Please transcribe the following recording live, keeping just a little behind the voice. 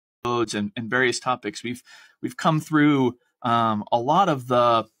episodes and various topics, we've come through a lot of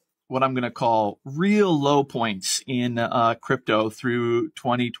the what I'm going to call real low points in crypto through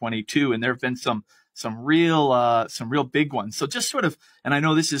 2022, and there have been some real big ones. So just sort of, and I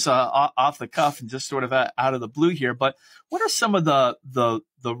know this is off the cuff and just sort of out of the blue here, but what are some of the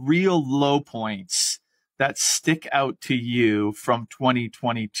real low points that stick out to you from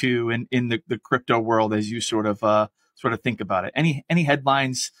 2022 in the crypto world as you sort of think about it? Any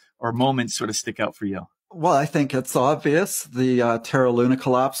headlines or moments sort of stick out for you? Well, I think it's obvious. The Terra Luna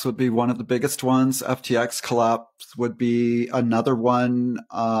collapse would be one of the biggest ones. FTX collapse would be another one.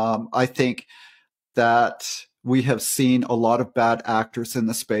 I think that we have seen a lot of bad actors in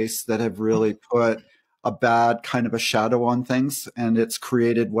the space that have really put a bad kind of a shadow on things. And it's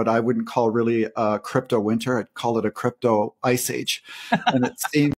created what I wouldn't call really a crypto winter. I'd call it a crypto ice age. And it seems